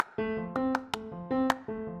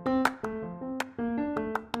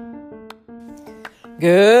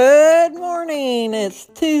Good morning. It's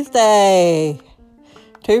Tuesday.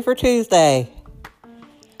 2 for Tuesday.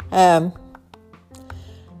 Today's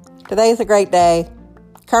a great day.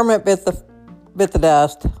 Kermit bit the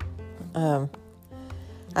dust. I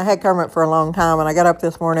had Kermit for a long time, and I got up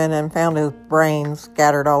this morning and found his brains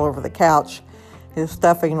scattered all over the couch. His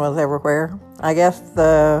stuffing was everywhere. I guess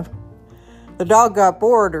the dog got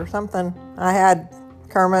bored or something. I had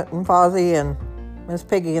Kermit and Fozzie and Miss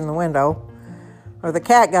Piggy in the window. Or the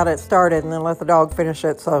cat got it started and then let the dog finish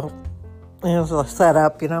it, so it was a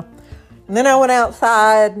setup, And then I went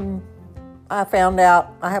outside and I found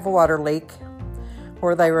out I have a water leak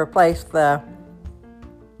where they replaced the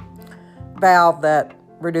valve that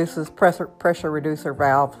reduces pressure reducer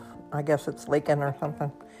valve. I guess it's leaking or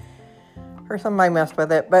something. Or somebody messed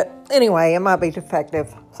with it. But anyway, it might be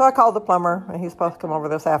defective. So I called the plumber and he's supposed to come over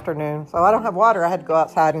this afternoon. So I don't have water. I had to go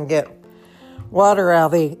outside and get water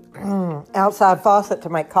out of the outside faucet to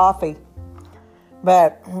make coffee.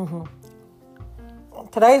 But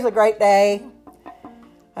today's a great day.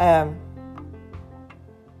 One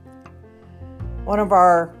of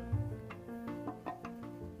our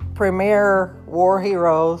premier war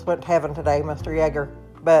heroes went to heaven today, Mr. Yeager.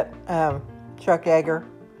 But Chuck Yeager,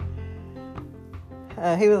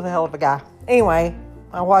 he was a hell of a guy. Anyway,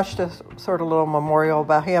 I watched a sort of little memorial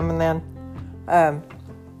about him, and then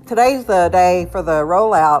today's the day for the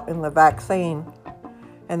rollout in the vaccine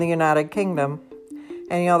in the United Kingdom.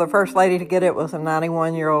 And, the first lady to get it was a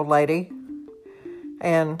 91-year-old lady.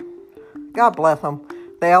 And God bless them.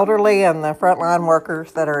 The elderly and the frontline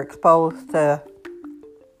workers that are exposed to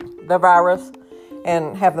the virus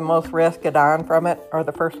and have the most risk of dying from it are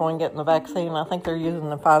the first one getting the vaccine. I think they're using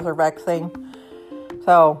the Pfizer vaccine.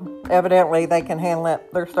 So, evidently, they can handle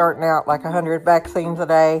it. They're starting out like 100 vaccinations a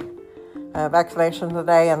day,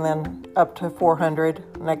 and then up to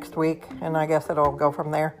 400 next week, and I guess it'll go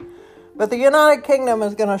from there. But the United Kingdom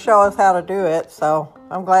is going to show us how to do it, so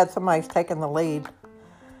I'm glad somebody's taking the lead.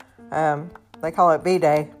 They call it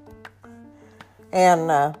V-Day.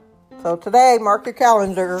 And so today, mark your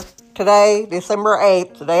calendar, today, December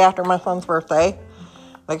 8th, the day after my son's birthday,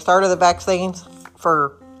 they started the vaccines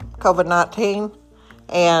for COVID-19,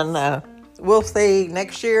 and we'll see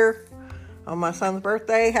next year on my son's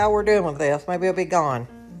birthday how we're doing with this. Maybe it'll be gone.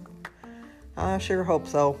 I sure hope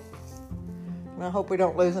so. And I hope we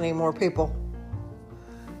don't lose any more people.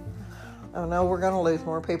 I know we're going to lose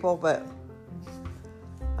more people, but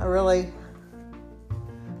I really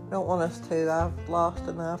don't want us to. I've lost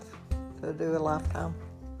enough to do a lifetime.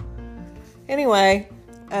 Anyway,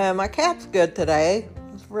 my cat's good today.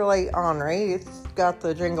 It's really ornery. It's got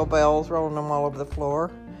the jingle bells rolling them all over the floor.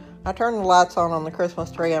 I turned the lights on the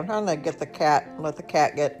Christmas tree. I'm trying to let the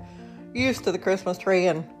cat get used to the Christmas tree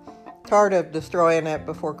and tired of destroying it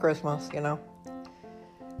before Christmas,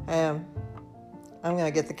 I'm going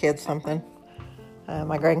to get the kids something,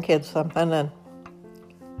 my grandkids something, and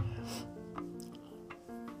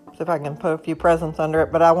see if I can put a few presents under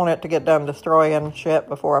it, but I want it to get done destroying shit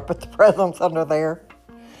before I put the presents under there,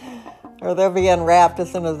 or they'll be unwrapped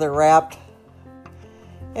as soon as they're wrapped.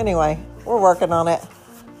 Anyway, we're working on it.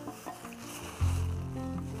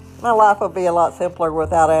 My life would be a lot simpler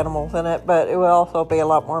without animals in it, but it would also be a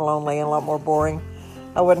lot more lonely and a lot more boring.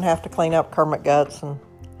 I wouldn't have to clean up Kermit guts and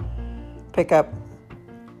pick up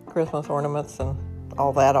Christmas ornaments and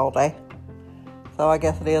all that all day. So I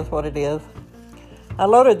guess it is what it is. I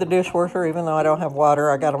loaded the dishwasher even though I don't have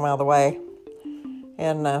water. I got them out of the way.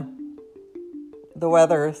 And the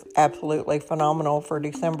weather is absolutely phenomenal for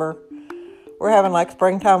December. We're having like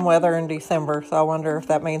springtime weather in December, so I wonder if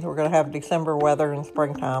that means we're going to have December weather in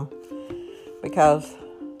springtime, because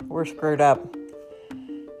we're screwed up.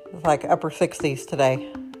 It's like upper 60s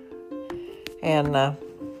today. And,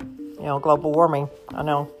 global warming, I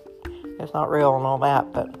know it's not real and all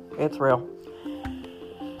that, but it's real.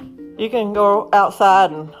 You can go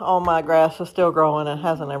outside and all my grass is still growing. It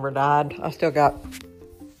hasn't ever died. I still got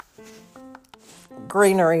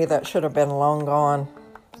greenery that should have been long gone,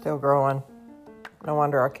 still growing. No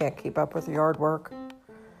wonder I can't keep up with the yard work.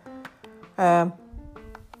 Anyway,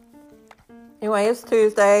 it's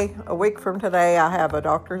Tuesday. A week from today, I have a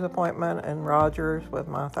doctor's appointment in Rogers with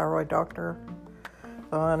my thyroid doctor.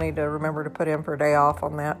 So I need to remember to put in for a day off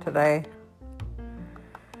on that today.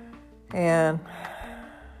 And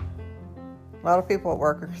a lot of people at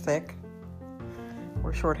work are sick.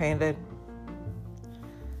 We're shorthanded.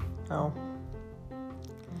 So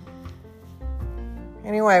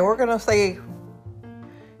anyway, we're going to see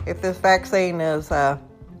if this vaccine is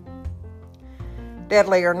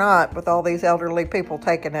deadly or not with all these elderly people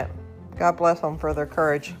taking it. God bless them for their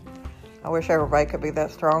courage. I wish everybody could be that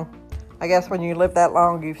strong. I guess when you live that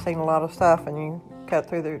long, you've seen a lot of stuff, and you cut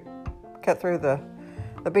through the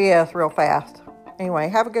BS real fast. Anyway,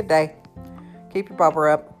 have a good day. Keep your bobber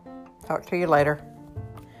up. Talk to you later.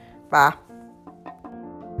 Bye.